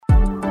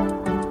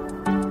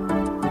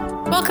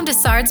Welcome to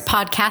Sard's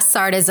podcast,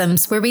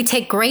 Sardisms, where we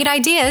take great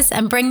ideas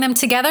and bring them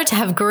together to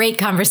have great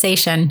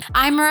conversation.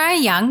 I'm Mariah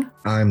Young.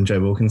 I'm Joe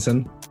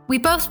Wilkinson. We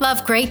both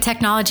love great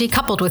technology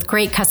coupled with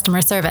great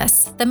customer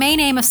service. The main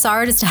aim of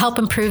SARD is to help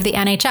improve the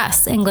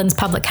NHS, England's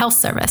public health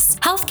service.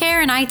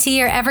 Healthcare and IT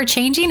are ever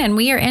changing, and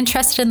we are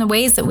interested in the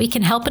ways that we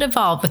can help it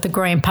evolve with the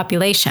growing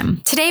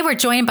population. Today, we're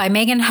joined by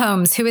Megan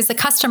Holmes, who is the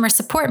customer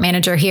support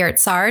manager here at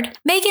SARD.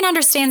 Megan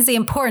understands the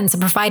importance of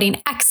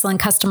providing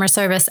excellent customer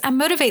service and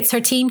motivates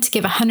her team to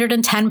give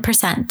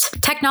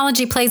 110%.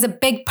 Technology plays a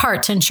big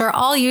part to ensure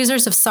all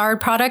users of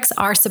SARD products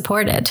are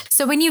supported.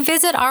 So when you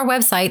visit our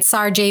website,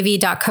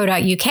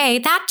 sardjv.co.uk,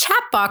 that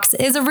chat box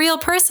is a real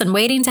person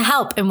waiting to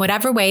help in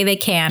whatever way they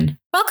can.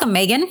 Welcome,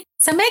 Megan.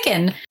 So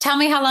Megan, tell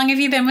me, how long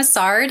have you been with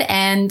SARD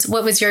and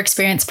what was your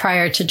experience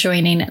prior to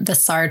joining the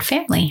SARD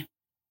family?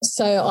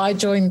 So I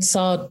joined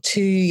SARD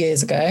 2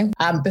 years ago.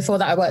 Before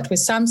that, I worked with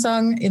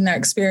Samsung in their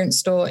experience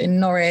store in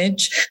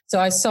Norwich.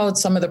 So I sold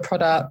some of the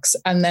products,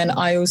 and then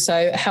I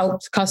also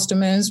helped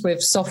customers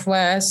with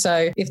software.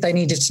 So if they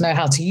needed to know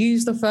how to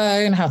use the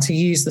phone, how to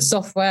use the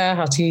software,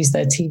 how to use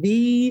their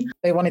TV,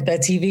 they wanted their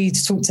TV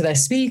to talk to their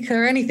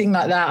speaker, anything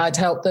like that, I'd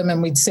help them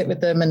and we'd sit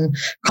with them and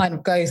kind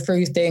of go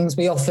through things.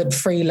 We offered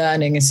free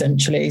learning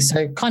essentially.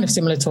 So kind of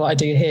similar to what I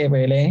do here,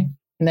 really.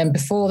 And then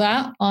before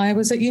that, I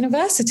was at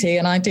university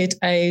and I did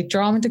a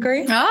drama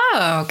degree.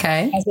 Oh,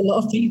 okay. As a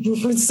lot of people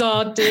from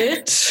SARD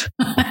did.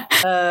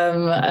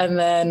 And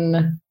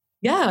then,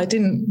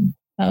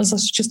 I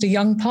was just a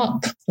young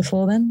pup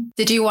before then.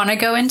 Did you want to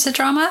go into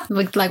drama?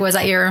 Like, was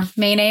that your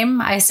main aim?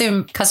 I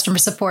assume customer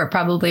support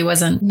probably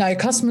wasn't. No,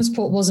 customer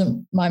support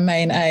wasn't my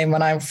main aim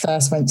when I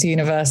first went to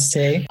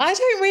university. I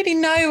don't really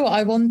know what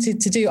I wanted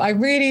to do. I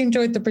really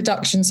enjoyed the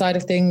production side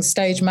of things,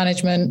 stage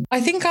management.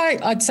 I think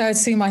I'd say I'd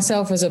see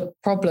myself as a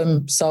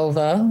problem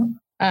solver.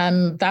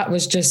 And that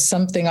was just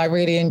something I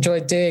really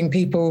enjoyed doing.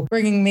 People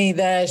bringing me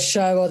their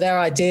show or their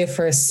idea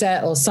for a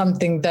set or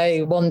something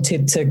they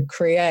wanted to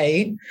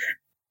create,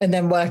 and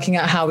then working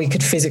out how we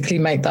could physically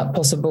make that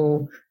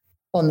possible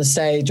on the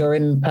stage or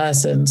in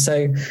person.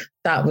 So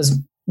that was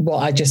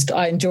what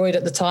I enjoyed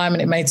at the time, and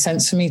it made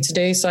sense for me to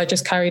do. So I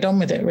just carried on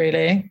with it,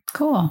 really.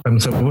 Cool.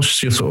 So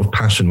what's your sort of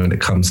passion when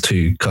it comes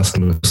to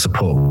customer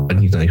support?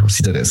 And you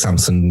obviously did it at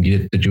Samsung.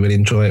 Did you really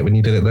enjoy it when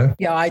you did it there?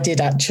 Yeah, I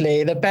did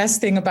actually. The best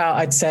thing about,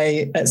 I'd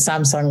say, at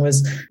Samsung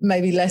was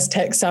maybe less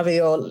tech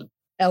savvy or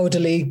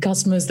elderly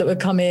customers that would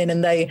come in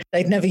and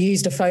they'd never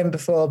used a phone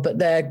before, but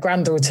their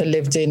granddaughter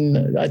lived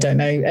in,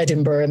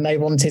 Edinburgh, and they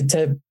wanted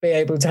to be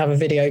able to have a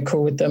video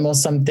call with them or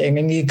something.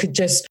 And you could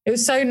it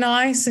was so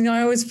nice. And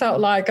I always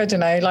felt like,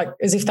 like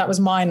as if that was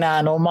my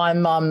nan or my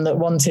mum that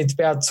wanted to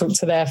be able to talk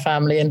to their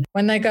family. And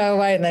when they go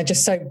away and they're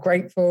just so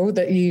grateful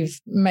that you've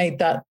made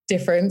that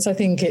difference, I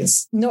think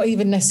it's not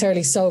even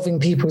necessarily solving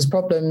people's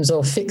problems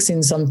or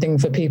fixing something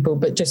for people,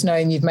 but just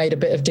knowing you've made a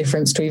bit of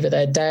difference to either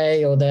their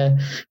day or their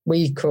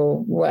week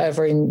or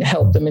whatever, and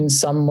help them in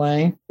some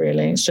way.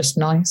 Really, it's just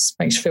nice,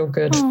 makes you feel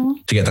good. Do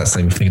you get that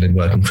same feeling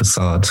working for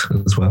SARD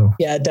as well?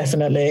 Yeah,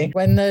 definitely.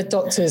 When the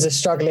doctors are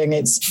struggling,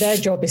 their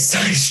job is so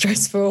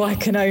stressful. I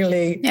can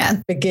only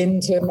begin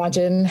to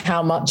imagine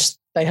how much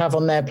they have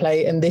on their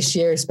plate. And this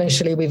year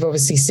especially, we've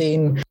obviously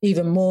seen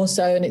even more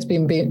so, and it's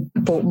been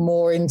brought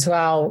more into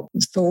our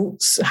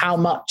thoughts, how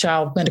much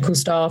our medical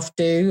staff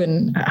do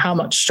and how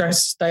much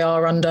stress they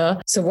are under.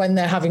 So when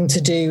they're having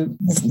to do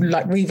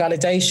like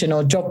revalidation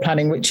or job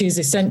planning, which is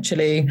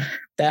essentially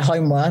their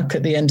homework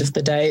at the end of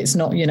the day, it's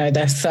not,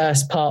 their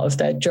first part of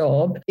their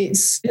job.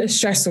 It's a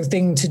stressful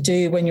thing to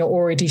do when you're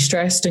already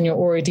stressed and you're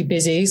already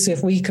busy. So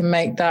if we can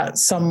make that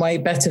some way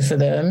better for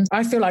them,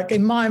 I feel like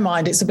in my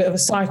mind, it's a bit of a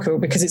cycle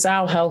because it's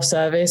our health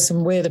service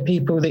and we're the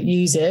people that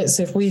use it.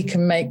 So if we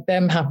can make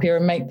them happier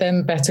and make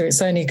them better,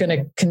 it's only going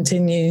to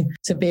continue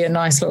to be a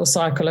nice little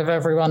cycle of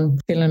everyone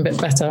feeling a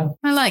bit better.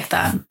 I like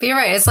that. But you're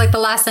right. It's like the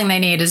last thing they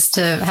need is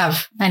to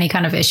have any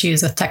kind of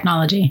issues with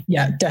technology.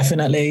 Yeah,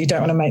 definitely. You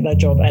don't want to make their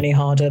job any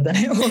harder than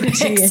it already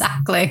is.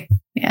 Exactly.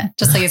 Yeah.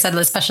 Just like you said,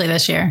 especially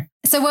this year.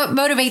 So what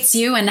motivates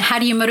you and how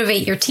do you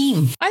motivate your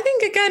team? I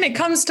think, again, it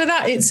comes to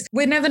that.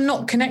 We're never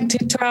not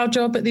connected to our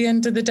job at the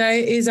end of the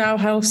day. It is our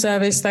health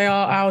service. They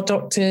are our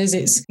doctors.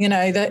 It's,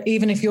 that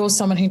even if you're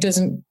someone who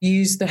doesn't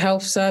use the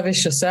health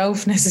service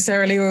yourself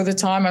necessarily all the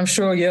time, I'm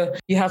sure you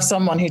have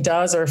someone who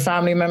does, or a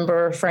family member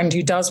or a friend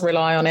who does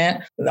rely on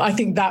it. I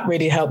think that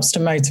really helps to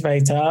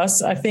motivate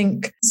us. I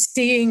think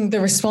seeing the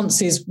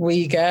responses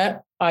we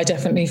get, I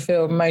definitely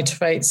feel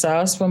motivates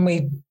us when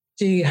we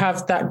do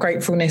have that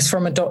gratefulness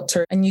from a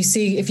doctor. And you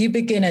see, if you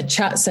begin a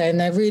chat saying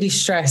they're really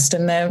stressed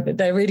and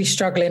they're really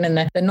struggling and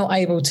they're not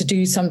able to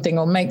do something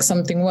or make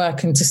something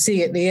work, and to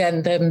see at the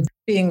end them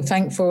being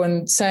thankful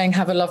and saying,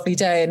 have a lovely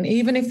day. And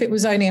even if it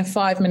was only a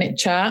 5-minute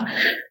chat,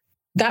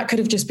 that could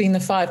have just been the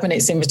 5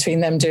 minutes in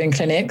between them doing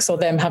clinics or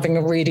them having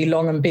a really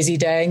long and busy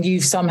day, and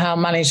you've somehow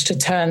managed to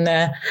turn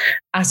their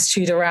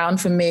attitude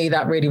around. For me,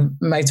 that really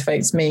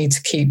motivates me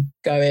to keep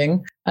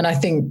going. And I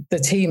think the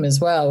team as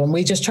well. And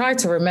we just try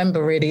to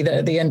remember really that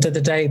at the end of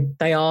the day,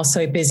 they are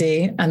so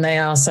busy and they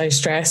are so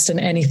stressed, and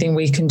anything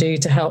we can do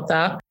to help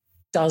that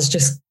does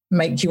just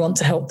make you want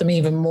to help them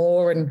even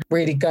more and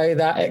really go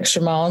that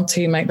extra mile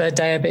to make their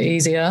day a bit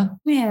easier.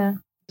 Yeah.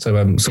 So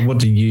what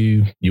do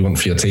you want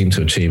for your team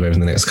to achieve over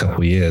the next couple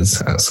of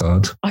years at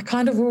SARD? I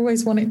kind of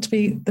always want it to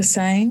be the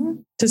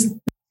same. Just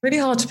really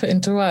hard to put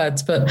into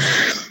words, but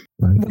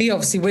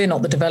we're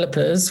not the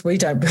developers. We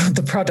don't build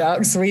the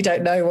products. We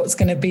don't know what's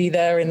going to be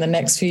there in the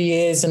next few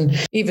years. And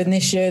even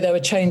this year, there were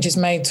changes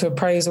made to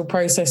appraisal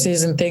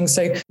processes and things.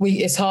 So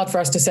it's hard for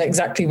us to say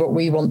exactly what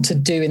we want to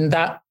do in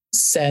that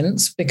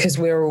sense, because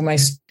we're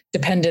almost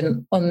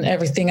dependent on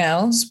everything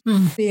else.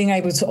 Being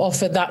able to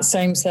offer that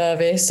same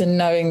service and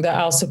knowing that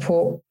our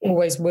support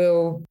always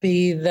will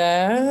be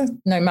there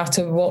no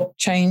matter what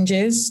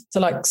changes. So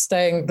like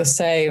staying the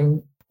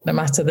same no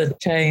matter the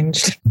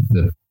change.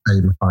 The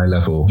same high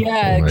level.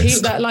 Yeah, almost.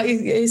 keep that like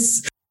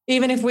it's.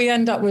 Even if we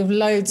end up with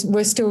loads,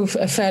 we're still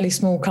a fairly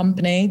small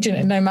company.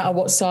 No matter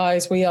what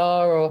size we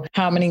are or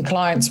how many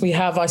clients we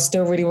have, I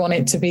still really want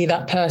it to be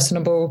that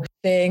personable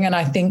thing. And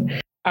I think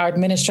our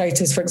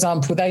administrators, for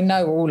example, they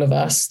know all of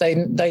us. They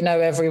know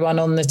everyone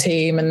on the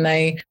team,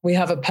 and we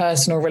have a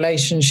personal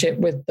relationship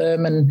with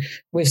them and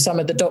with some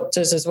of the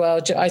doctors as well.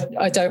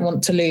 I don't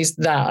want to lose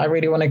that. I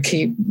really want to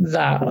keep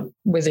that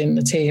within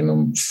the team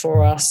and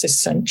for us,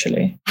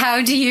 essentially.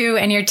 How do you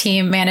and your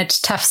team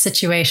manage tough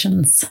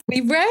situations?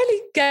 We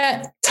rarely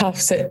get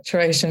tough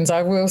situations,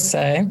 I will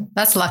say.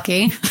 That's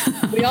lucky.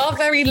 We are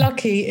very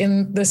lucky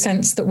in the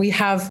sense that we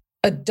have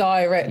a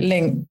direct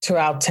link to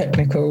our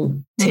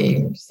technical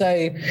team.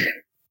 So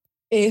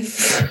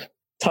if,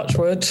 touch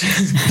wood,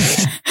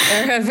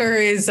 there ever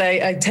is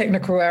a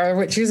technical error,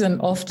 which isn't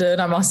often,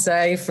 I must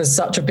say, for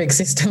such a big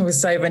system with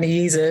so many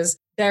users,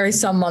 there is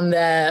someone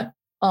there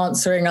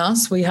answering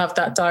us. We have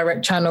that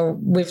direct channel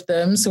with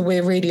them. So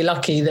we're really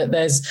lucky that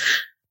there's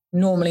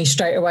normally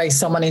straight away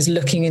someone is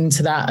looking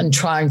into that and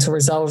trying to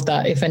resolve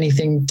that if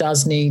anything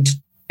does need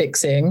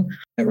fixing.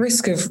 At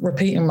risk of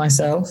repeating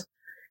myself,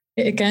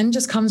 it again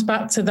just comes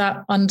back to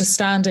that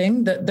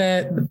understanding that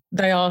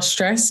they are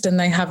stressed and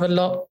they have a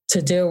lot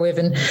to deal with,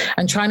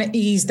 and trying to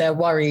ease their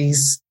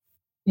worries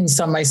in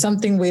some way.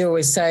 Something we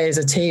always say as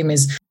a team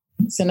is,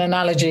 it's an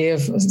analogy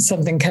of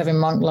something Kevin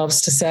Monk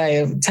loves to say,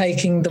 of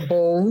taking the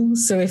ball.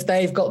 So if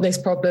they've got this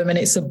problem and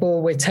it's a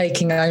ball, we're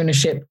taking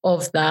ownership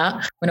of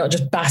that. We're not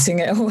just batting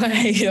it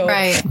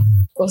away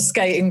or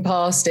skating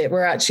past it.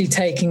 We're actually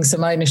taking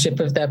some ownership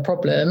of their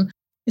problem.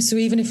 So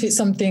even if it's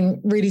something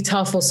really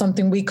tough or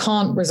something we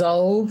can't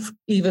resolve,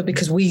 either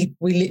because we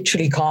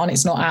literally can't,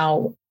 it's not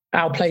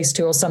our place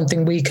to, or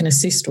something we can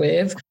assist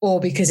with, or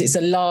because it's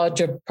a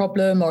larger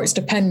problem or it's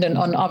dependent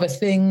on other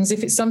things.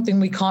 If it's something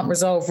we can't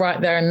resolve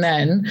right there and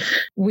then,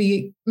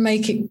 we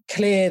make it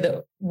clear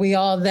that we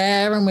are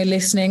there and we're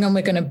listening and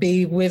we're going to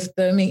be with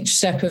them each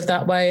step of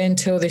that way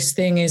until this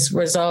thing is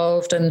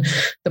resolved and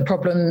the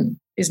problem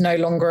is no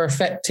longer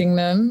affecting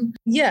them.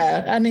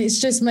 Yeah. And it's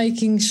just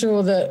making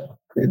sure that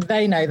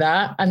they know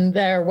that and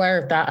they're aware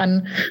of that.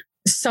 And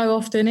so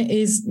often it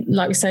is,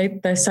 like we say,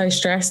 they're so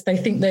stressed. They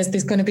think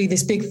there's going to be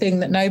this big thing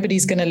that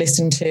nobody's going to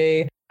listen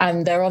to,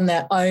 and they're on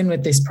their own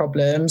with this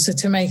problem. So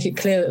to make it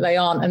clear that they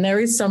aren't, and there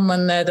is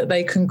someone there that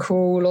they can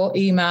call or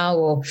email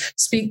or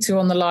speak to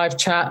on the live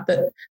chat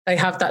that they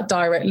have that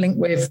direct link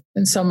with,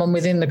 and someone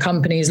within the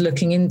company is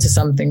looking into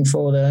something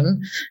for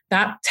them,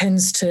 that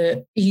tends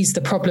to ease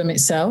the problem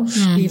itself.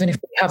 Even if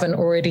we haven't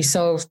already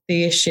solved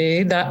the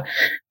issue, that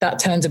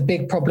turns a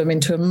big problem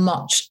into a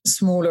much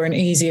smaller and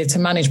easier to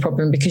manage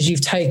problem, because you've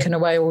taken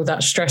away all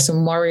that stress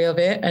and worry of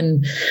it,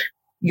 and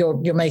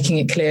you're making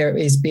it clear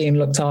it is being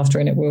looked after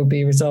and it will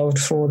be resolved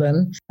for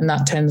them. And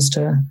that tends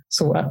to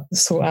sort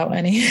out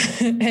any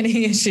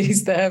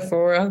issues there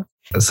for us.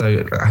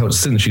 So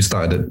since you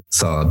started at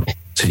SARD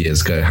 2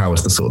 years ago, how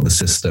has the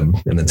system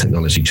and the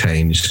technology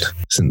changed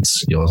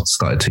since you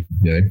started to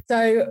go?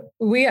 So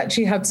we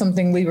actually had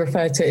something we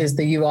refer to as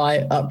the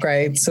UI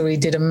upgrade. So we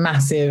did a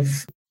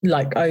massive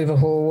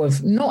overhaul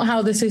of not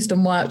how the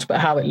system worked,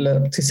 but how it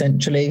looked,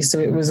 essentially. So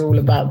it was all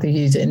about the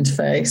user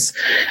interface.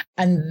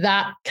 And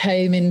that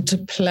came into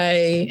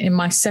play in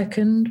my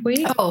second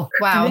week. Oh,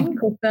 wow. I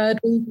think, or third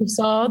week of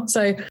SARD.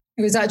 So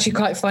it was actually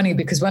quite funny,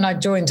 because when I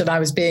joined and I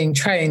was being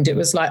trained, it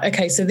was like,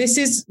 okay, so this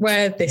is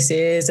where this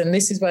is, and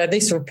this is where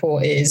this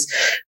report is.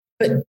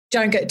 But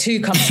don't get too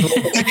comfortable.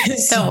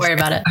 Don't worry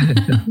about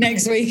it.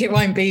 Next week, it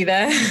won't be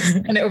there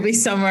and it will be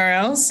somewhere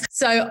else.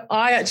 So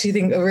I actually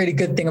think a really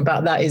good thing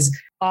about that is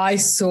I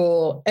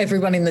saw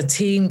everyone in the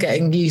team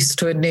getting used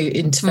to a new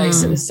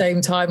interface at the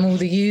same time all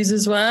the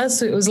users were.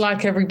 So it was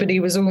like everybody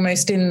was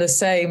almost in the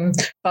same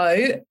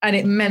boat. And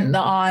it meant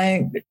that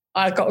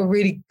I got a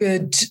really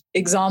good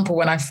example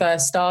when I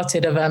first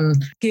started of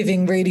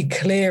giving really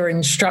clear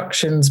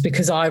instructions,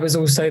 because I was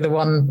also the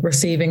one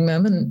receiving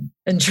them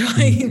and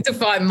trying to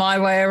find my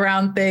way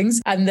around things.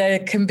 And there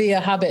can be a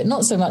habit,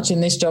 not so much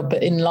in this job,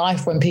 but in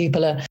life, when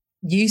people are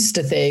used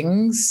to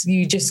things,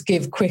 you just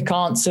give quick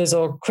answers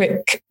or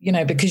quick,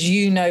 because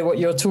you know what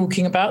you're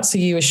talking about. So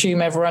you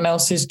assume everyone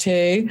else is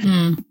too.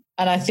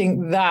 And I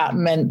think that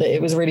meant that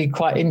it was really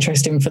quite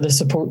interesting for the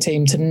support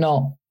team to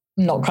not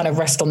kind of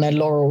rest on their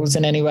laurels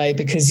in any way,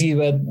 because you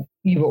were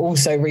you were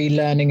also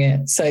relearning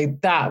it. So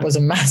that was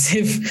a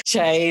massive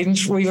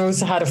change. We've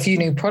also had a few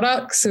new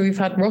products. So we've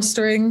had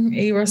rostering.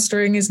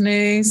 E-rostering is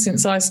new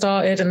since I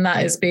started, and that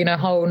has been a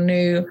whole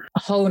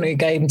new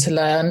game to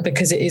learn,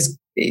 because it's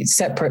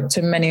separate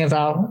to many of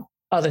our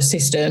other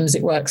systems.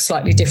 It works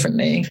slightly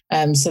differently.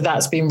 So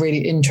that's been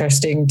really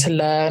interesting to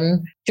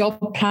learn.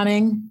 Job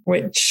planning,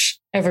 which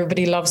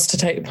everybody loves to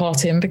take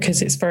part in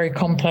because it's very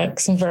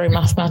complex and very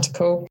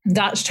mathematical.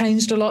 That's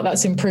changed a lot.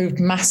 That's improved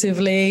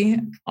massively.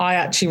 I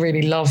actually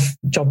really love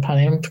job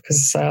planning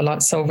because I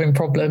like solving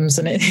problems,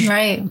 and it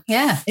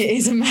it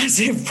is a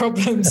massive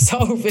problem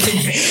solving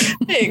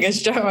thing,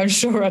 as Joe I'm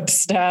sure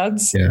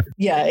understands.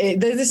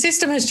 The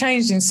system has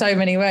changed in so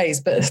many ways,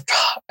 but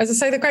as I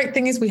say, the great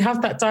thing is we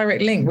have that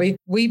direct link.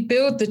 We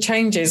build the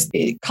changes.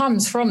 It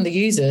comes from the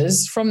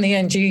users, from the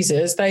end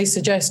users. They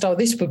suggest, oh,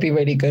 this would be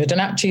really good, and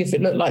actually if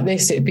it looked like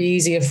this, it'd be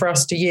easier for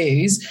us to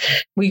use.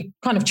 We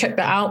kind of check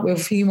that out with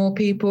a few more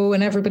people,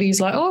 and everybody's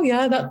like, oh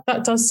yeah,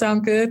 that does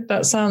sound good.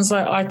 That sounds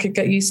like I could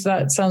get used to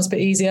that. It sounds a bit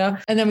easier.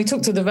 And then we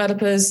talk to the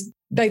developers,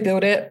 they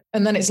build it,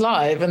 and then it's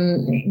live.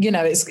 And,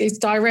 it's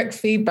direct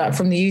feedback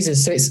from the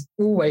users. So it's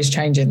always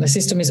changing. The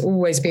system is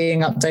always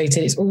being updated.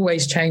 It's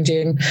always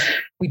changing.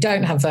 We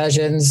don't have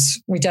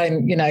versions. We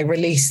don't,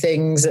 release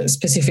things at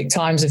specific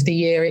times of the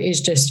year. It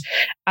is just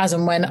as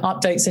and when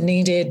updates are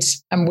needed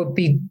and would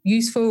be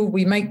useful,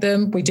 we make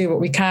them, we do what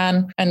we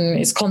can, and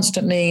it's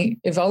constantly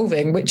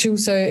evolving, which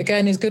also,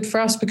 again, is good for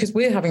us because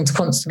we're having to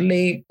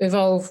constantly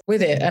evolve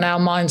with it, and our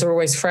minds are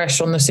always fresh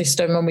on the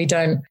system and we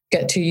don't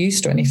get too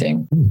used to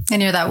anything.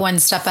 And you're that one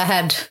step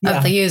ahead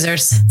of the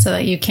users so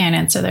that you can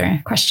answer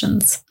their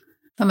questions.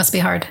 That must be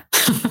hard.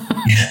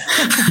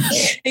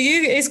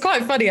 It's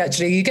quite funny,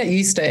 actually. You get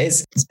used to it.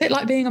 It's a bit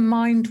like being a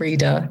mind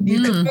reader.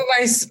 You can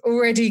always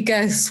already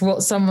guess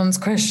what someone's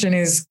question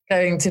is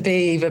going to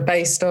be, either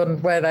based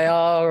on where they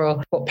are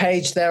or what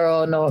page they're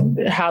on or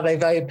how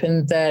they've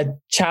opened their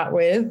chat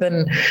with.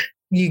 And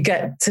you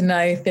get to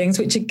know things,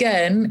 which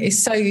again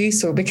is so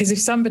useful, because if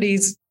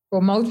somebody's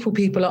or multiple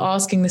people are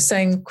asking the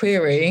same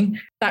query,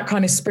 that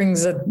kind of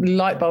springs a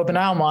light bulb in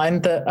our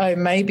mind that, oh,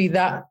 maybe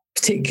that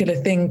particular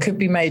thing could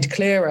be made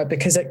clearer,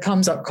 because it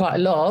comes up quite a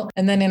lot.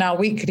 And then in our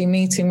weekly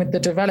meeting with the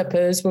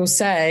developers, we'll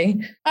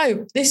say,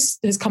 oh, this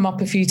has come up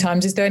a few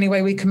times. Is there any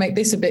way we can make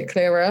this a bit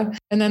clearer?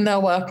 And then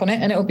they'll work on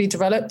it and it will be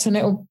developed and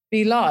it will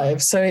be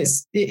live. So it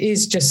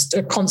is just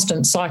a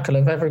constant cycle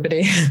of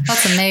everybody.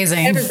 That's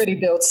amazing. Everybody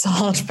builds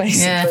hard,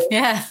 basically.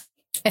 Yeah.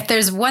 If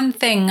there's one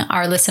thing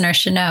our listeners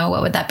should know,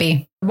 what would that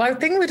be? My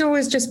thing would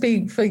always just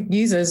be for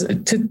users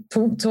to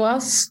talk to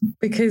us,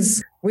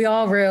 because we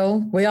are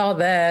real. We are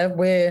there.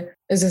 We're,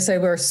 as I say,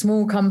 we're a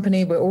small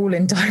company. We're all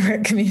in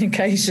direct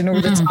communication all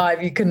the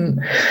time. You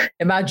can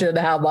imagine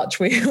how much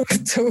we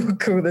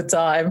talk all the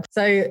time.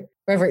 So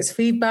whether it's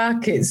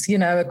feedback, it's,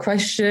 a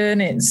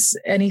question, it's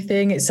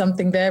anything, it's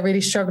something they're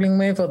really struggling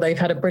with, or they've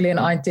had a brilliant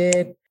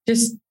idea,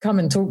 just come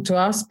and talk to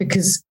us,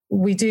 because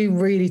we do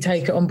really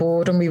take it on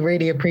board and we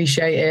really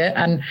appreciate it.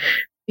 And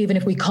even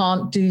if we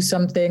can't do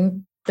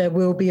something, there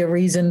will be a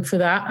reason for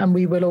that. And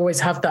we will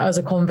always have that as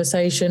a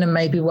conversation and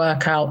maybe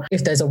work out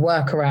if there's a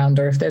workaround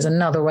or if there's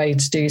another way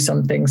to do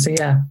something. So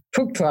yeah,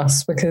 talk to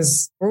us,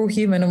 because we're all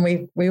human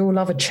and we all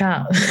love a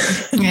chat.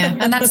 Yeah.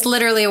 And that's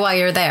literally why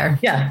you're there.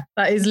 Yeah,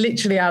 that is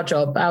literally our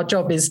job. Our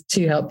job is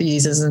to help the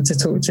users and to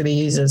talk to the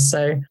users.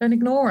 So don't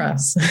ignore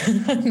us.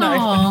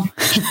 No,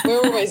 we're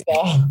always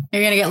there.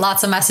 You're going to get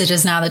lots of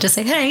messages now that just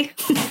say, hey,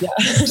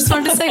 just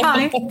wanted to say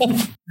hi.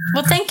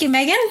 Well, thank you,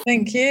 Megan.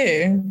 Thank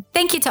you.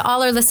 Thank you to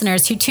all our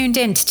listeners who tuned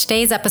in to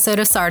today's episode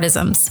of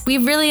Sardisms. We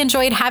really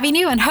enjoyed having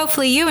you, and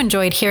hopefully you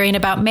enjoyed hearing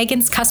about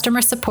Megan's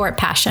customer support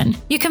passion.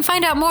 You can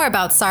find out more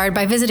about Sard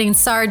by visiting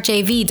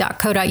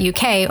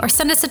sardjv.co.uk or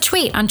send us a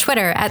tweet on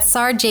Twitter at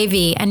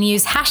sardjv and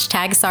use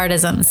hashtag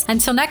Sardisms.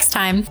 Until next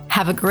time,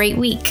 have a great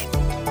week.